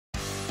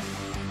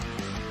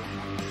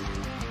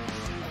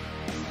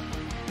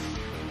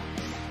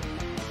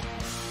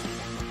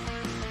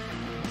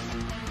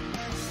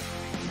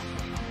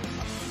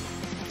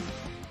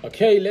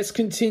Okay, let's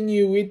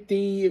continue with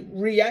the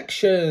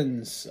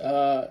reactions.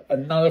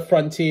 Another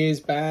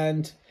Frontiers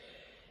band.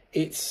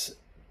 It's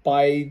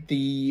by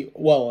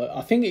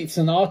I think it's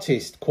an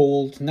artist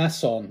called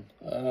Nasson,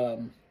 a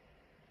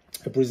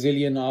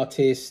Brazilian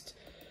artist.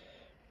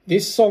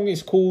 This song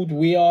is called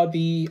We Are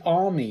the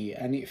Army,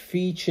 and it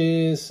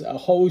features a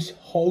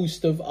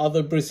host of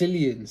other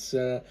Brazilians.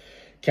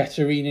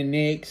 Catarina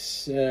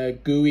Nix,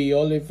 Gui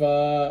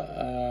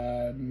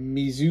Oliver,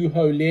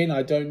 Mizuho Lin,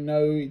 I don't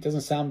know, it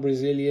doesn't sound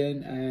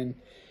Brazilian, and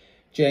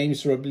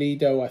James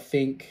Robledo, I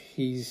think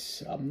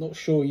I'm not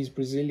sure he's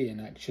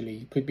Brazilian actually,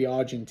 he could be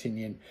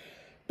Argentinian.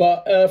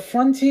 But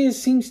Frontiers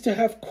seems to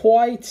have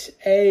quite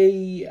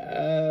a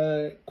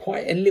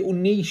little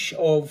niche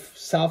of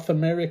South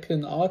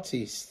American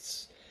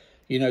artists,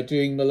 you know,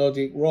 doing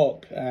melodic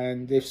rock,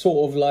 and they've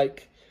sort of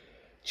like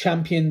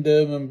champion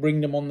them and bring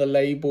them on the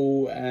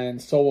label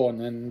and so on,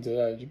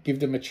 and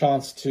give them a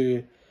chance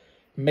to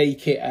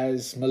make it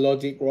as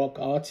melodic rock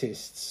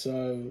artists.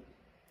 So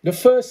the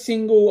first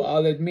single,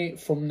 I'll admit,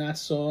 from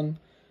Nasson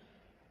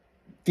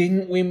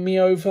didn't win me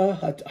over.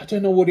 I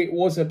don't know what it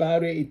was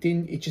about it.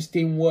 It just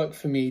didn't work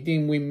for me. It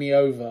didn't win me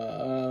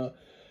over.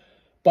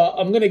 But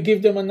I'm going to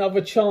give them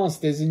another chance.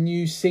 There's a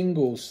new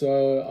single,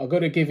 so I've got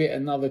to give it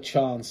another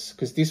chance,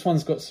 because this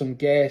one's got some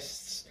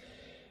guests.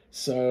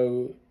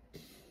 So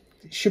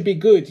it should be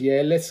good,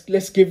 yeah. Let's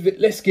give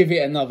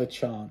it another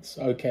chance.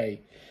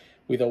 Okay,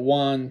 with a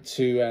 1,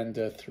 2, and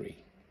a 3.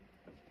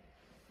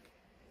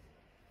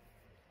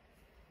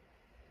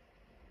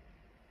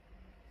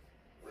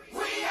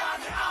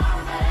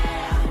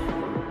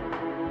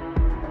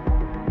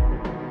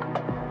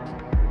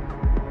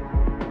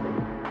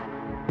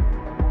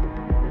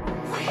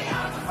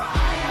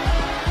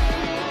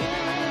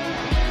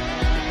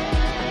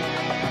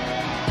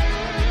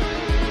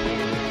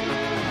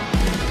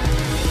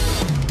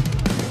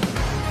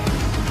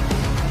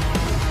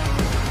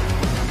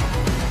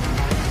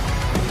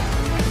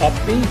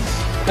 Upbeat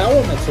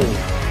power metal.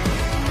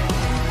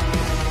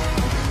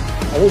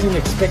 I wasn't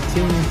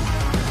expecting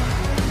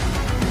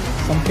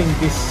something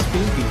this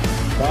speedy,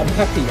 but I'm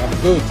happy, I'm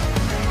good.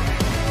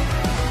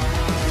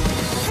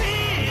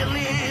 Feel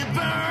it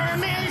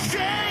burning,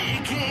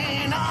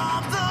 shaking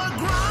off the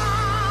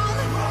ground,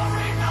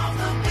 roaring of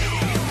the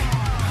beat,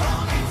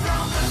 coming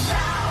from the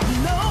south.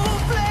 No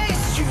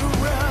place to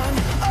run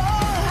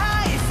or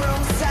hide from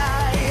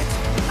sight.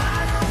 No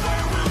matter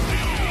where we'll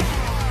be,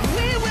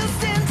 we will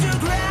stand to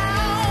ground.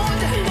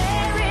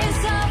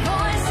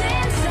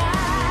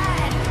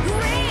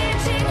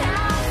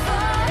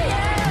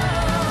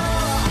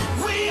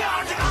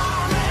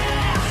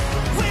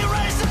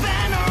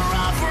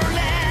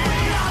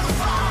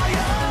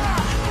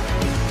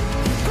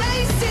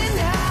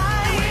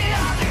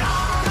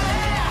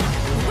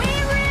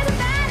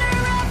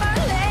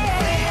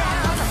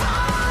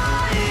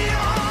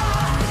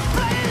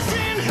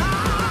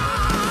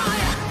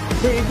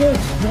 Pretty good,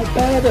 not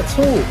bad at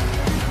all.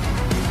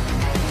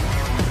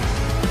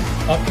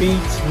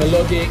 Upbeat,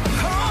 melodic.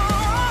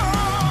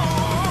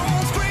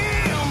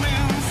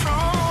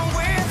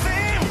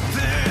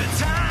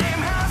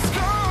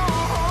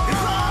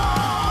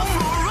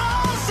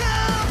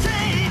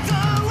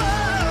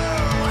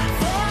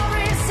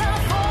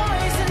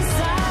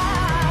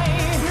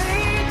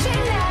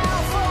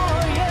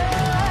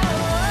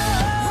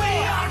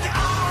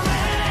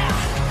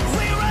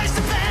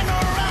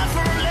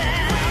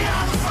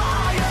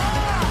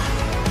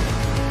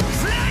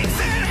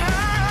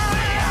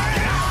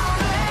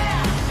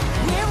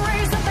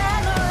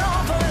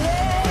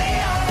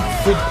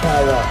 Good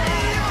power.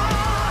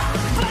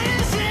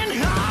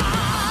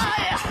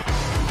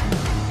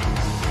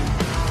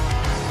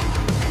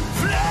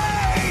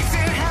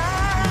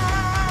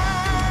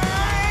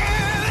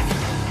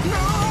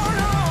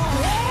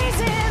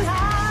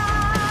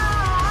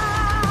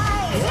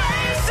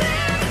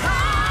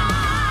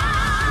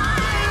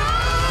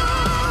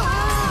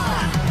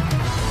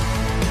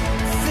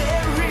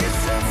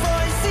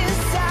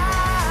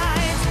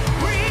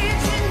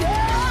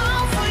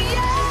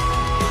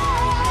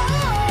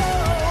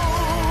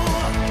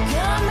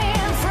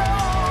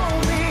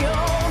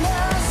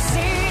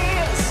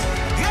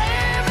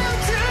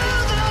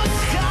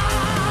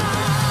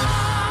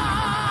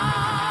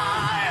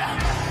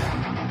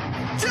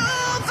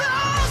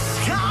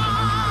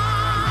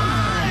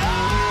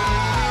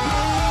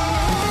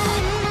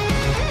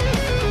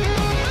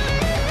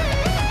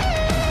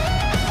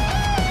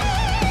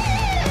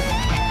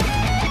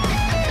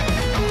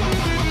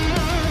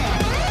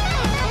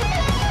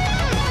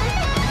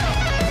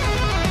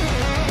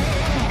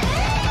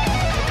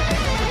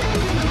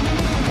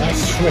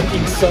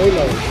 Shredding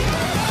solo.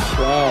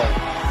 Wow.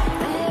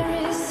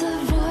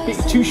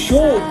 It's too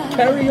short.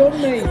 Carry on,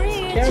 mate.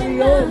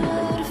 Carry on.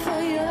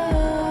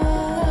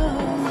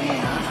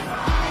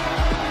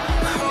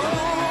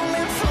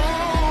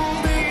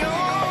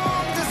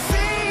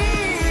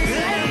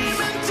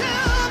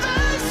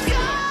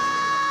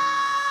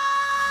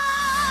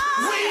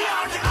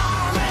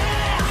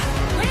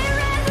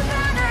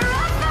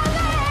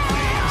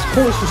 This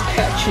chorus is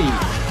catchy.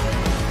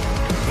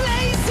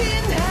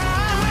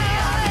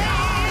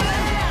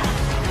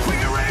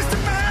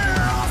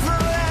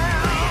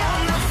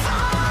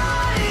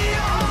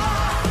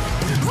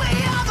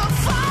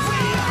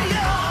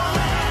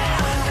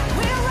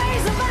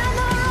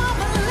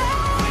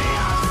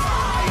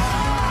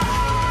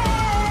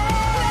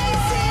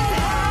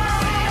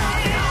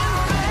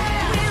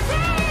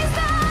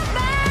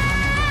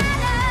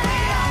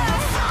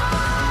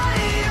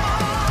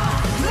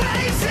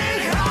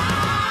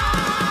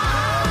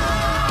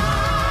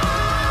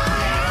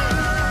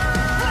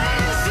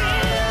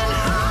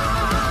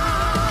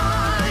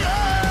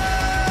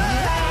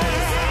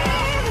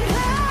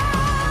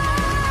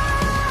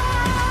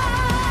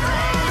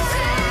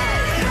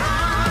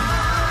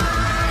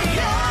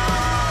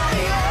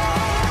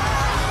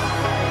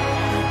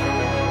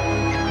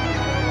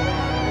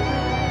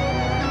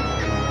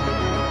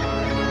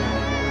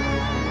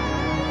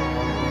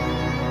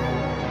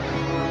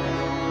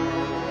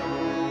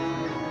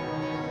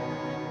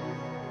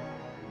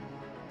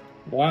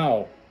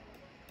 Wow.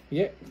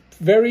 Yeah,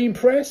 very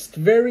impressed,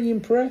 very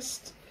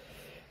impressed.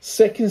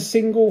 Second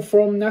single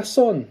from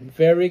Nasson,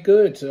 very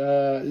good.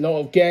 A lot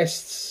of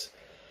guests.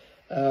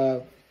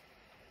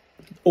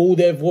 All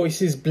their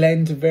voices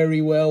blend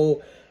very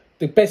well.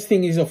 The best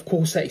thing is, of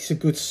course, that it's a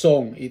good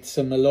song. It's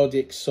a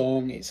melodic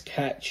song. It's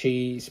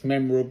catchy. It's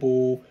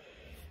memorable.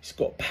 It's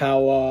got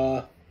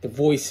power. The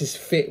voices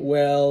fit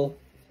well.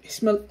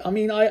 I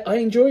mean, I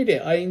enjoyed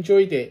it. I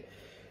enjoyed it.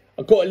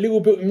 I've got a little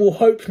bit more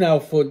hope now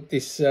for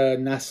this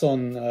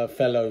Nasson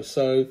fellow.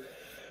 So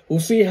we'll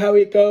see how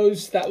it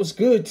goes. That was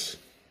good.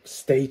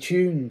 Stay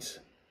tuned.